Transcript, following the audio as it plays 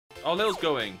Oh, Little's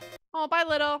going. Oh, bye,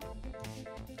 Little.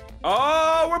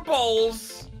 Oh, we're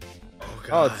balls.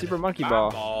 Oh, it's Super Monkey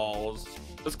Ball. Balls.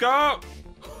 Let's go.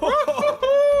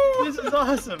 This is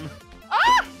awesome.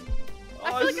 Ah!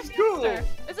 I Oh, feel like this a is cool. hamster.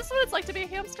 Is this what it's like to be a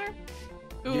hamster?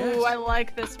 Ooh, Yes. I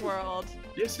like this world.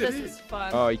 Yes, This it is is.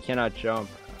 fun. Oh, you cannot jump.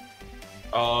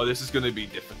 Oh, this is gonna be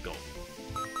difficult.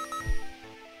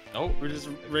 Oh, We're just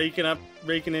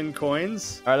raking in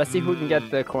coins. All right, let's see who can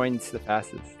get the coins the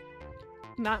fastest.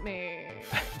 Not me.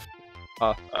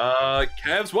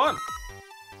 Kev's won.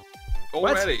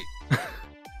 Already.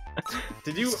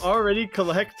 Did you already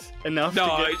collect enough No,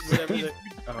 to I get just- whatever the...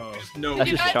 Oh. No. Did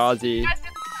That's you just guys- Chawesy.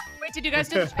 Wait, did you guys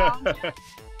do the challenge yet?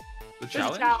 The There's a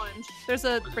challenge? challenge. There's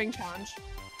a ring challenge.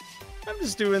 I'm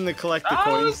just doing the collect the Oh,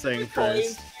 coins it's thing the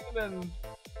coins, first. and then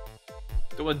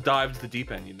don't want to dive into the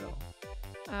deep end, you know.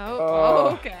 Oh,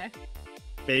 okay.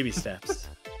 Baby steps.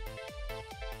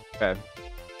 Okay.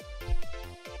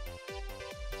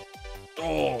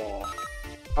 Oh,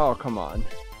 Oh, come on.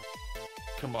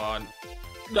 come on.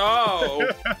 No.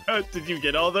 Did you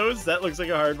get all those? That looks like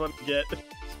a hard one to get.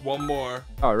 One more.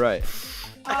 All right.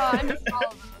 Oh, I missed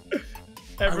all of them.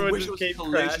 Everyone wish it just was came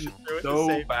collision crashing through it the so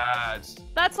same. bad.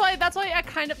 That's why I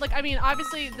kind of like. I mean,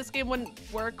 obviously, this game wouldn't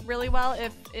work really well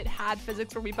if it had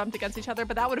physics where we bumped against each other,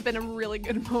 but that would have been a really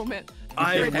good moment.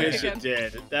 I Right wish again. it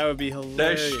did. That would be There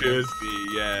hilarious. should be,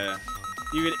 yeah.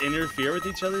 You could interfere with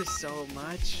each other so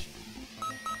much.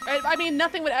 I mean,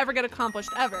 nothing would ever get accomplished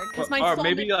ever, because my Or sole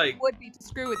maybe, mission like- would be to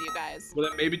screw with you guys. Well,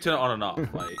 then maybe turn it on and off,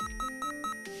 like,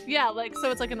 Yeah, like so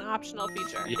it's like an optional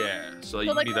feature. yeah. So you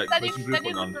So like need like then you, person then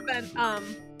group you one could on.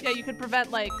 prevent yeah, you could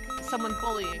prevent like someone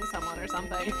bullying someone or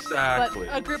something. Exactly.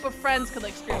 But a group of friends could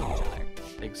like screw with each other.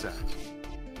 Exactly.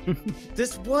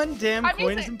 This one damn I'm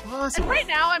coin is using- impossible. And right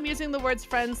now I'm using the words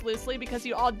friends loosely because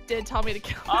you all did tell me to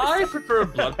kill I yourself. prefer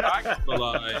blood packs, but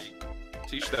like,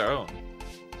 teach their own.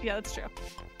 Yeah, that's true.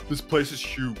 This place is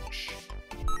huge.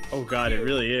 Oh god, it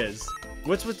really is.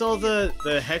 What's with all the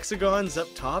hexagons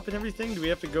up top and everything? Do we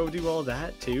have to go do all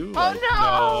that too? Oh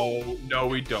no! No,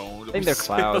 we don't. I think they're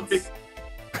clouds.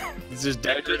 It's just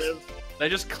They're decorative. They're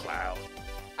just clouds.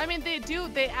 I mean they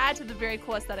add to the very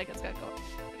cool aesthetic it's got going.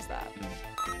 There's that.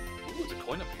 Ooh, there's a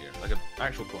coin up here, like an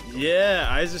actual coin. Yeah,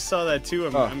 I just saw that too.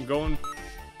 I'm going.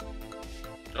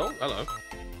 Oh, hello.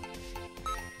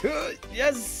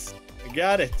 Yes, I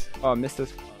got it. Oh, I missed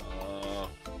this.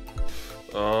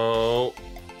 Oh. Oh,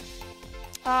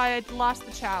 I lost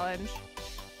the challenge.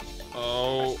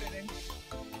 Oh. Frustrating.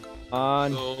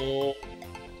 On. Oh.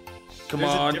 Come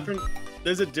There's on.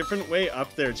 There's a different way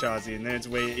up there, Chawesy, and then it's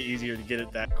way easier to get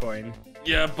at that coin.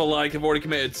 Yeah, but like I've already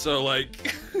committed, so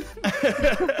like.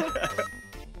 I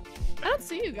don't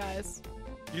see you guys.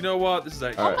 You know what? This is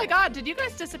actually. Alright. Oh my god, did you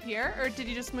guys disappear or did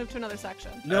you just move to another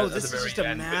section? No, At the this is very just a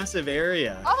end. massive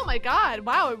area. Oh my god,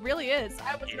 wow, it really is.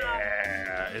 I was not.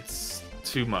 Yeah, it's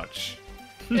too much.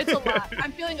 It's a lot.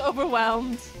 I'm feeling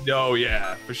overwhelmed. No,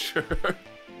 yeah, for sure.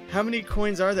 How many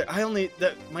coins are there?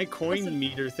 My coin Listen.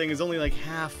 meter thing is only like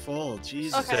half full.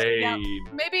 Jesus. Okay. yeah. Same.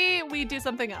 Maybe we do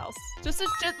something else. Just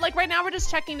like right now we're just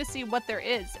checking to see what there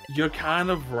is. You're kind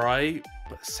of right,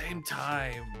 but at the same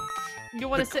time, You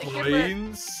want the to sit here for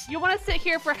coins. you want to sit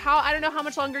here for how I don't know how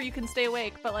much longer you can stay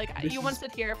awake, but like This you want is- to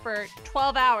sit here for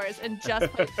 12 hours and just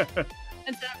play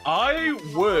instead of I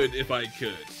would if I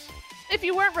could. if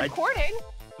you weren't recording.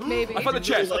 Maybe. I found the Really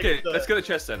chest. like Okay, the- let's get a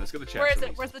chest then. Let's get the chest. Where is at it?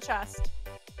 least. Where's the chest?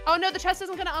 Oh no, the chest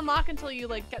isn't gonna unlock until you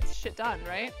like get shit done,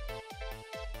 right?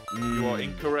 You are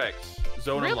incorrect.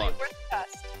 Zone Really? unlocked. Where's the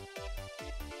chest?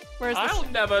 Where's the I'll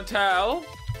never tell.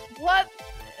 what?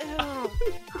 Oh,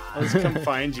 Let's come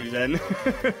find you then.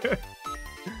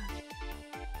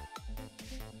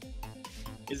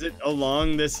 Is it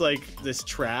along this this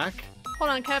track? hold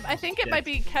on, Kev. I think it Yes. might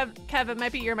be Kev. It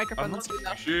might be your microphone. I'm not that's doing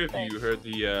that. sure if you heard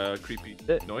the creepy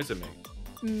noise I made.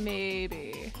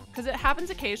 Maybe because it happens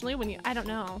occasionally when you. I don't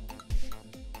know.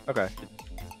 Okay.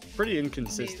 Pretty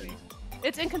inconsistent. Maybe.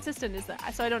 It's inconsistent, is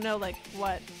that? So I don't know like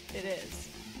what it is.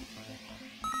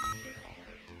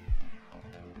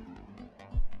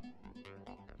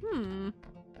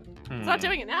 It's not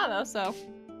doing it now though, so.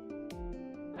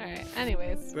 Alright,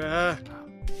 anyways.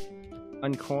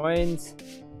 On coins.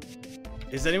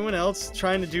 Is anyone else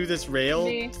trying to do this rail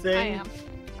Me, thing?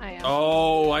 I am.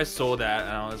 Oh, I saw that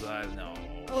and I was like, no.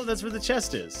 Oh, that's where the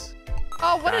chest is.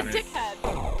 Oh, what a Damn it.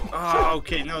 dickhead. Oh,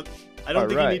 okay. No, I don't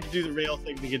think Alright. you need to do the rail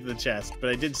thing to get to the chest, but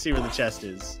I did see where the chest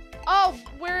is. Oh,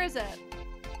 where is it?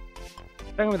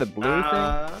 Talking with the blue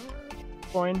thing?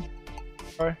 Coin?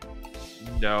 Or?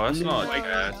 No, that's not like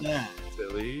that. Yeah.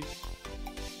 Silly.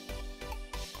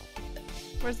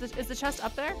 Is the chest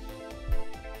up there?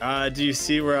 Do you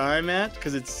see where I'm at?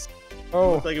 Because it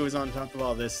Oh. looked like it was on top of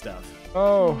all this stuff.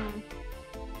 Oh.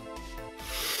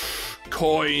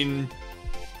 Coin.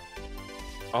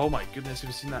 Oh my goodness, have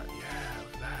you seen that? Yeah,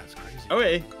 look at that. It's crazy.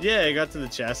 Okay, yeah, I got to the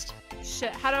chest.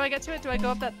 Shit, how do I get to it? Do I go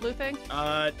up that blue thing?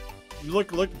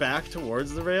 Look back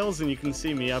towards the rails, and you can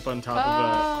see me up on top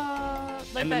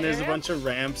of Like and that then there's area? a bunch of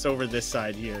ramps over this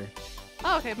side here.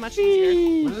 Oh, okay, much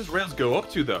easier. Where does rails go up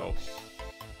to though?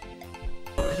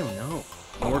 I don't know.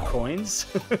 More coins?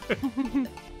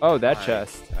 Oh, that Right.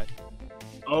 chest.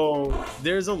 Oh,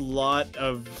 there's a lot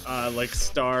of like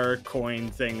star coin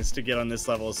things to get on this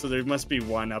level, so there must be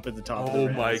one up at the top of the Oh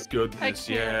rails. my I goodness, can't,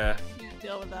 yeah. can't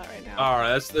deal with that right now. All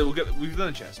right, we've done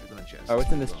a chest. We've done a chest. Oh,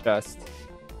 what's in this chest?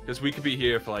 Because we could be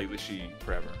here for like literally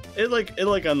forever.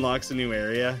 It unlocks a new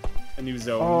area, a new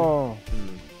zone. Oh,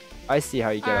 Hmm. I see how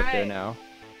you get up there Alright. now.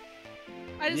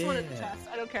 I just wanted the Yeah. chest.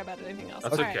 I don't care about anything else.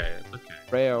 That's Alright. okay. That's okay.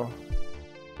 Rail.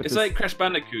 Put It's this- like Crash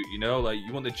Bandicoot, you know, like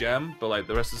you want the gem, but like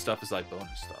the rest of the stuff is like bonus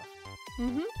stuff.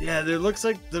 Yeah, there looks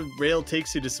like the rail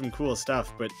takes you to some cool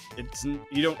stuff, but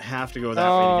you don't have to go that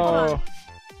way to get to Oh.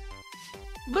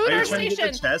 it. Are Lunar you trying to station!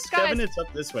 get the chest, Guys. Kevin? It's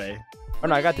up this way. Oh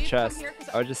no, I got the Leave from chest. here 'cause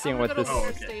I was just seeing wanna what go to this Lunar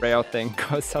okay. Station. rail thing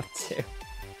goes up to.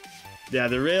 Yeah,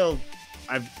 the rail.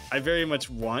 I very much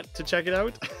want to check it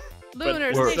out, Lunar but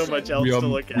there's station. so much else to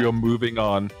look at. moving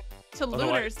on. To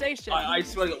Lunar Station. I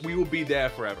swear we will be there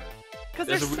forever. Because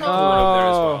There's there's a so real board up there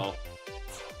as Oh. well.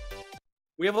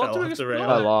 We have a lot Fell to off the explore. rail.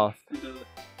 Fell off.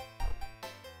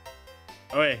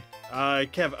 Oh wait,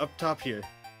 Kev, up top here.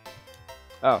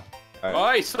 Oh.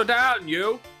 Alright. Oi, slow down,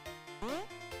 you!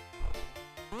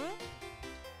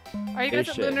 Are you guys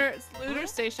at Station. Lunar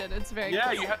Station? It's very Yeah,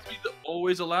 cool. you have to be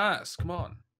always the last. Come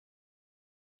on.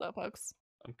 Slow, folks.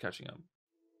 I'm catching up.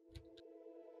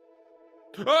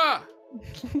 Ah!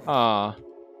 Aw.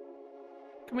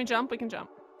 Can we jump? We can jump.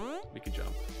 We can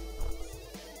jump.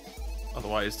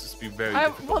 Otherwise, this would be very Well,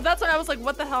 difficult. that's why I was like,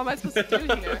 what the hell am I supposed to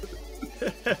do here?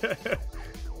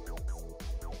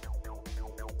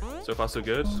 So far, so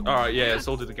good? Alright, yeah, let's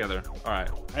all do it together. Alright.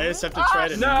 I just have to try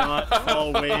to No! not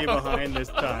fall way behind this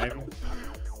time.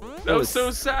 That was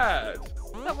so sad!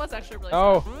 That was actually really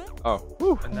Oh. Oh.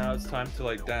 Whew. And now it's time to,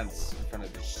 like, dance in front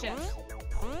of you. sad.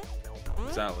 Shit.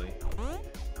 Exactly.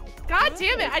 God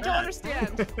damn it, I don't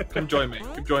understand. Come join me.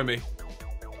 Come join me.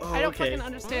 Oh, I don't okay. fucking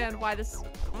understand why this...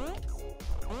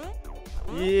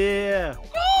 Yeah.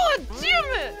 God damn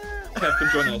it! Kev, come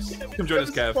join us. Come join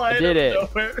us, Kev. Flying I did up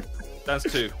it. nowhere. Dance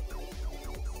too.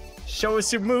 Show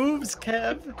us your moves,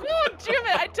 Kev. God damn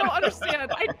it, I don't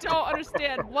understand. I don't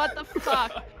understand. What the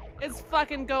fuck is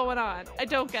fucking going on? I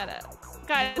don't get it.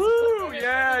 Guys, Woo!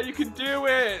 Yeah, you can do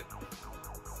it!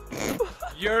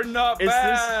 You're not Is this-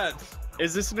 bad!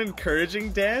 Is this an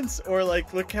encouraging dance, or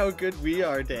like, look how good we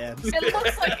are dance?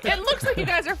 it looks like you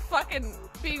guys are fucking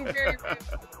being very rude.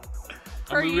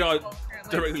 I mean, we are Apparently.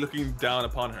 directly looking down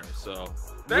upon her, so.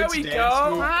 There Which we dance go!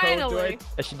 move code do I- Finally.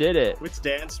 Yeah, she did it. Which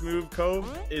dance move, Cove,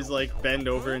 is like bend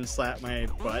over and slap my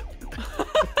butt?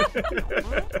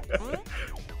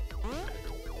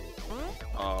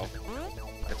 Oh.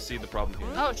 I see the problem here.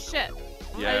 Oh shit.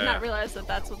 Yeah. I did not realize that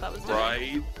that's what that was doing.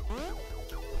 Right?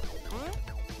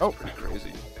 Oh. Pretty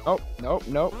crazy. Oh. Nope.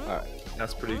 Nope. Alright.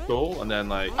 That's pretty cool, and then,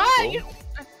 like. Ah, cool. you...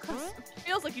 It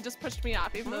feels like you just pushed me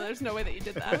off, even though there's no way that you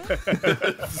did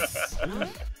that.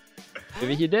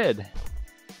 Maybe he did.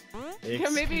 Yeah,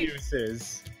 maybe-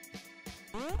 Excuses.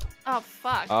 Oh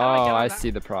fuck. How do Oh, get on I that? see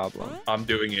the problem. I'm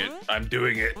doing it. I'm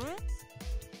doing it.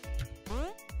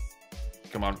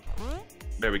 Come on.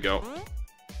 There we go.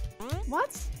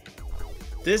 What?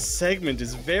 This segment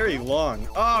is very long.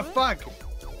 Oh, fuck!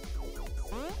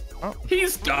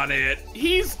 He's done it!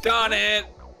 He's done it!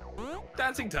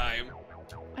 Dancing time.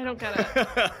 I don't get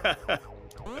it.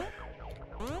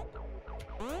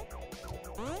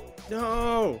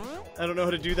 No! I don't know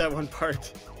how to do that one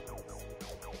part.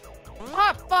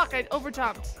 Oh fuck! I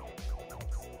overjumped.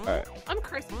 Alright. I'm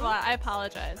cursing a lot. I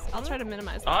apologize. I'll try to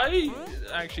minimize that. I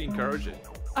actually encourage it.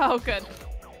 Oh good.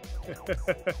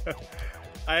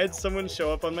 I had someone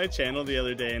show up on my channel the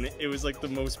other day, and it was like the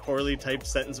most poorly typed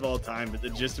sentence of all time, but the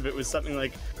gist of it was something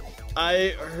like,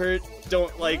 I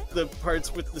don't like the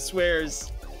parts with the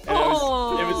swears. And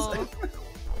it was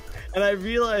and I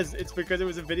realized it's because it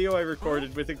was a video I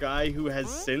recorded with a guy who has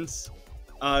since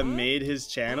made his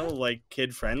channel like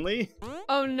kid friendly,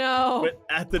 Oh no. but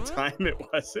at the time it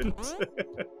wasn't.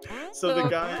 So the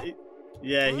guy,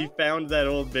 yeah, he found that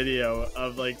old video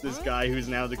of like this guy who's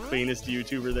now the cleanest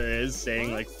YouTuber there is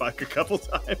saying like fuck a couple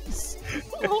times.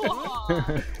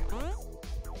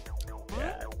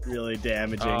 Yeah, really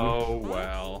damaging. Oh,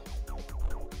 well.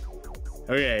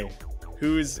 Okay,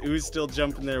 Who's still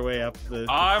jumping their way up the?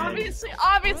 Obviously,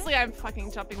 I'm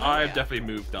fucking jumping. I've definitely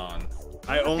moved on.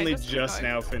 I only just keep just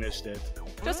going. now finished it.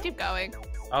 Just keep going.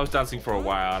 I was dancing for a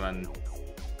while and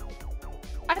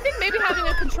I think maybe having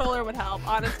a controller would help.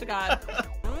 Honest to God.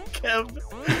 Kev,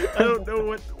 I don't know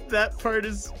what that part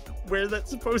is, where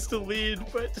that's supposed to lead,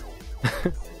 but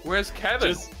where's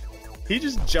Kevin? He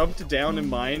just jumped down a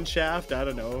mine shaft. I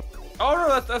don't know. Oh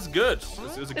no, that's good.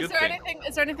 It was a good thing.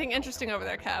 Is there anything interesting over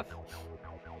there, Kev?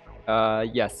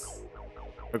 Yes.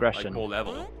 Progression. Like more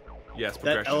level. Yes, That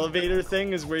progression. elevator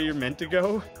thing is where you're meant to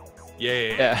go. Yeah.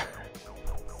 Yeah.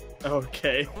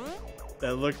 Okay,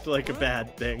 that looked like a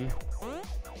bad thing.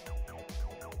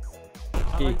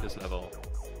 I like this level.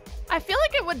 I feel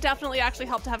like it would definitely actually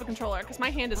help to have a controller because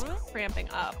my hand is cramping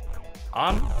up.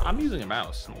 I'm using a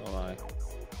mouse. Not gonna lie.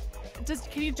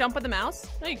 Can you jump with the mouse?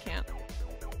 No, you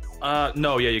can't.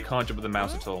 No, yeah, you can't jump with the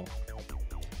mouse at all.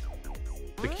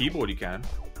 The keyboard you can.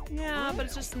 Yeah, but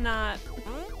it's just not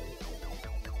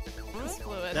as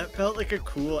fluid. That felt like a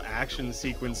cool action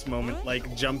sequence moment,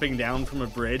 like jumping down from a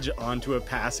bridge onto a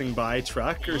passing by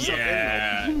truck or something.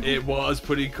 Yeah, it was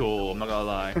pretty cool. I'm not gonna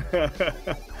lie.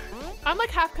 I'm like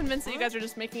half convinced that you guys are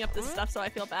just making up this stuff, so I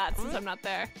feel bad since I'm not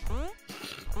there.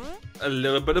 A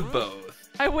little bit of both.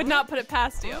 I would not put it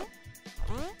past you.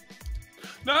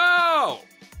 No! Oh,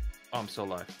 I'm still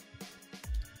alive.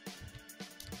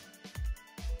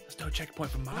 There's no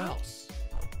checkpoint for miles.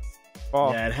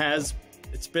 Fall. Yeah, it has.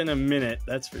 It's been a minute,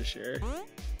 that's for sure.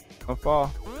 Don't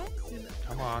fall.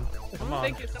 Come on. Come on.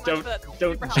 Thank you so much Don't for that.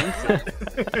 don't super jinx helpful.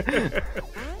 it.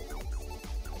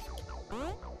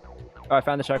 Oh, I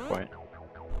found the checkpoint.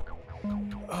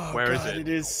 Oh, Where is God, it? It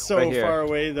is so Right here. far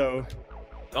away though.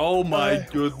 Oh my Uh,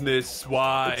 goodness,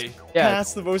 why? Yeah.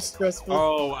 Past the most stressful.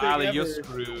 Oh, thing Ali, you're ever.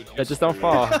 screwed. Yeah, just don't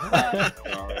fall.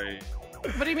 Sorry.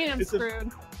 What do you mean I'm It's a-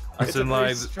 screwed? I It's a said very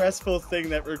like, stressful thing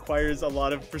that requires a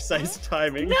lot of precise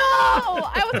timing. No!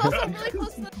 I was also really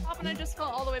close to the top and I just fell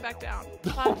all the way back down.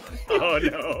 Oh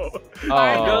no.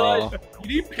 Oh. you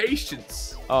need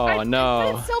patience. Oh But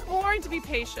no. it's so boring to be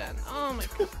patient. Oh my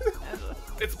god.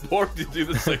 It's boring to do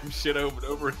the same shit over and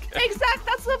over again. Exact.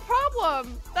 That's the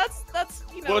problem. That's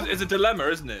you know. Well, it's a dilemma,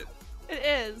 isn't it? It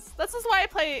is. This is why I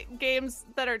play games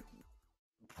that are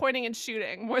pointing and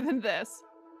shooting more than this.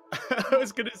 I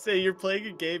was gonna say you're playing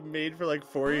a game made for like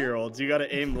 4-year-olds. You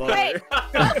gotta aim lower. Wait.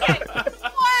 Okay.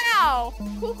 Wow.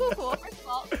 Cool. First of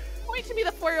all, point to me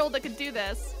the 4-year-old that could do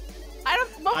this. When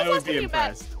was I the would last be time you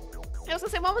impressed. I was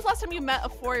gonna say, when was the last time you met a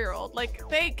 4-year-old? Like,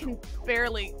 they can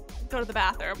barely go to the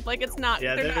bathroom. Like, it's not.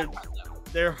 Yeah, they're they're not.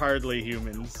 They're hardly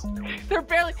humans. They're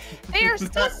barely. They are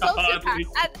still Hardly.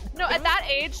 sociopaths. At that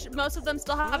age, most of them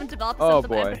still haven't developed a Oh sense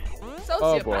boy. of empathy. Sociopaths.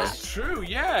 Oh, boy. That's true,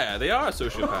 yeah. They are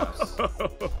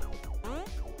sociopaths.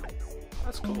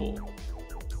 That's cool.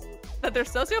 That they're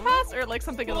sociopaths, or like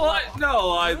something in the Well, life. I'm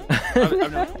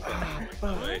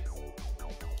not. Wait.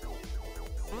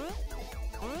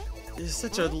 There's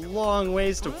such a long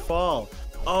ways to fall.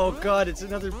 Oh god, it's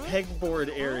another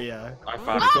pegboard area. I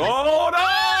found it. Oh no!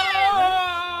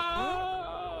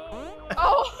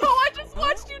 Oh, I just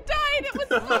watched you die, and it was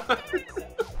so good.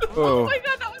 Oh Oh. my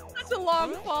god, that was such a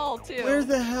long fall too. Where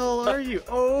the hell are you?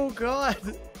 Oh god.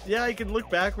 Yeah, I can look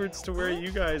backwards to where you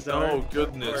guys are. Oh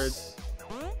goodness.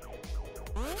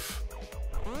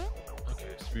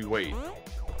 Okay, so we wait.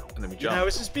 And then we jump. Yeah, I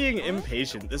was just being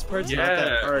impatient. This part's not that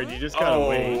Yeah. hard. You just gotta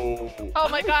wait. Oh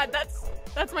my god,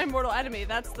 that's my mortal enemy.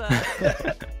 That's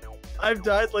the. I've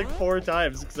died like 4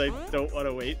 times because I don't want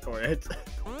to wait for it.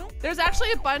 There's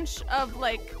actually a bunch of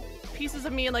like pieces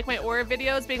of me in like my Aura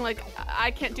videos being like,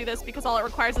 I can't do this because all it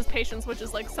requires is patience, which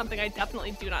is like something I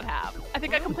definitely do not have. I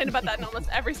think I complain about that in almost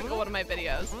every single one of my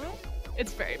videos.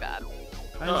 It's very bad.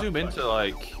 I zoom into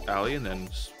like Ali and then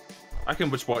I can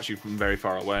just watch you from very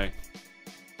far away.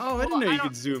 Oh, I didn't know you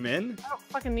could zoom in. I don't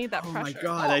fucking need that Oh pressure. my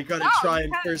god, I gotta no, try you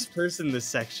in can't. first person this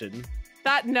section.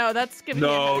 That's giving me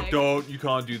a No, headache. don't. You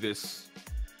can't do this.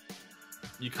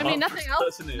 You I can't. mean, nothing else.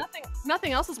 person it.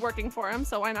 Nothing else is working for him,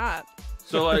 so why not?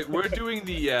 So like we're doing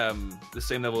the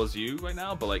same level as you right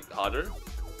now, but like harder.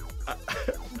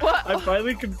 What? I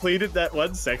finally completed that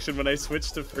one section when I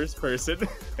switched to first person.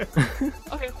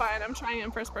 Okay, fine. I'm trying it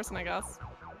in first person, I guess.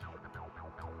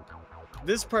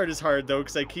 This part is hard though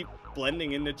because I keep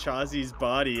blending into Chawesy's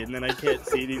body and then I can't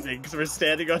see anything because we're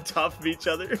standing on top of each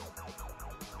other.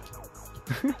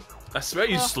 I swear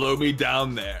you slow me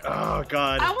down there. Oh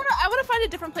god. I wanna find a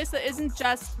different place that isn't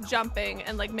just jumping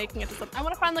and like making it to something. I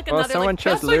wanna find like Well, another someone like.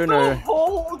 chose That's like Lunar. the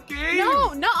whole game.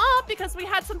 No, nuh-uh, because we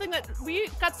had something that we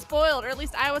got spoiled, or at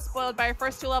least I was spoiled by our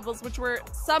first 2 levels, which were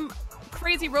some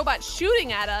crazy robot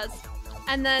shooting at us,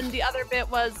 And then the other bit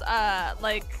was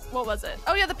like, what was it?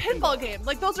 Oh yeah, the pinball game.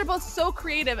 Like those are both so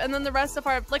creative, and then the rest of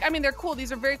our like, I mean, they're cool.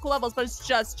 These are very cool levels, but it's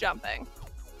just jumping.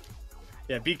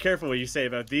 Yeah, be careful what you say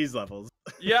about these levels.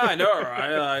 Yeah, I know,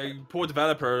 right? Poor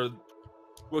developer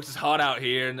works his heart out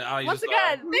here, and I Once just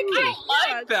again, thank you. I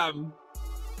don't like them.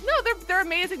 No, they're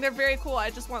amazing. They're very cool. I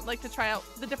just want like to try out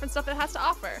the different stuff it has to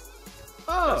offer.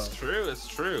 Oh, That's true. It's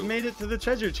true. you made it to the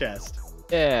treasure chest.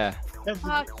 Yeah.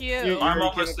 Fuck you. You- I'm already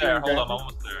almost came there. up Hold here, on, I'm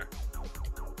almost there.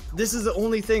 This is the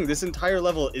only thing. This entire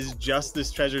level is just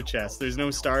this treasure chest. There's no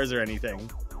stars or anything.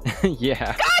 Yeah.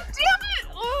 God damn it!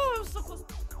 Oh, I'm so close.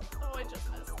 Oh, I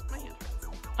just missed. My hand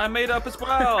hurts. I made up as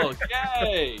well.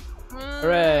 Yay!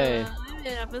 Hooray. I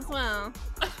made up as well.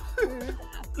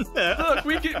 Look,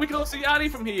 we can all see Annie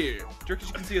from here. Do you reckon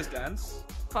she can see us dance?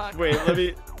 Fuck. Wait,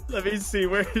 let me see.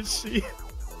 Where is she?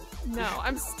 No,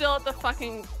 I'm still at the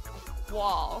fucking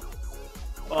wall.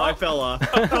 Oh, I fell off.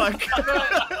 Oh my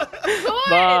god. Good!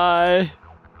 Bye.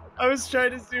 I was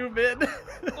trying to zoom in.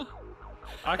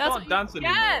 I That's can't dance what you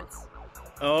anymore. get.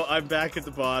 Oh, I'm back at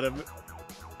the bottom.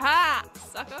 Ha!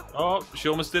 Sucker. Oh, she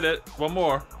almost did it. One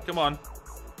more. Come on.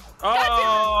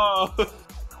 Oh!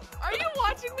 Are you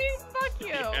watching me? Fuck you.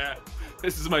 Yeah.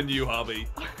 This is my new hobby.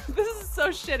 This is so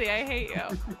shitty. I hate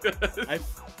you.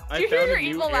 I you hear found your a new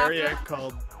evil area laughter?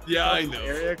 called I know.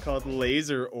 area called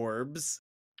laser orbs.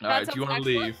 Alright, That do you want sounds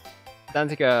to leave? Sounds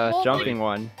like a Holy- jumping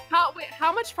one.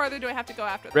 How much farther do I have to go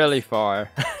after this? Really far.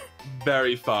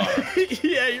 Very far.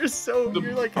 Yeah, you're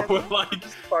like at the like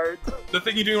part. the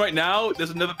thing you're doing right now, there's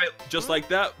another bit just like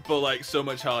that, but like so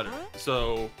much harder.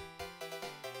 So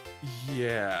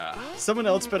yeah. Someone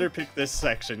else better pick this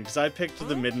section because I picked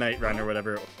the midnight run or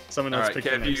whatever. Someone else Alright, picked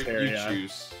the Kev, next you ally.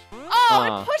 choose.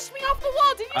 Oh, it pushed me off the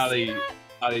wall. Did you Ali, see that?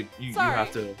 Ali, you Sorry.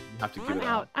 have to give I'm it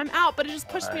out. I'm out, but it just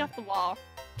pushed me Alright. off the wall.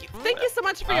 Thank you so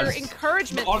much for your As-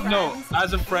 encouragement, Oh no, friends.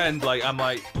 as a friend,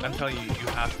 I'm telling you, you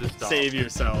have to stop. Save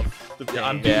yourself. The Yeah,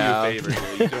 I'm pain. doing Yeah. you a favor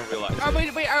here. You don't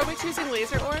realize. Wait, are we choosing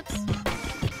laser orbs?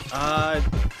 I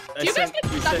Do you guys sent-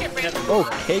 get we stuck sent at random? Oh,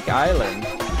 Cake Island.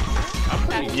 I'm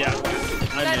pretty Yeah,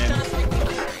 That I'm in. does make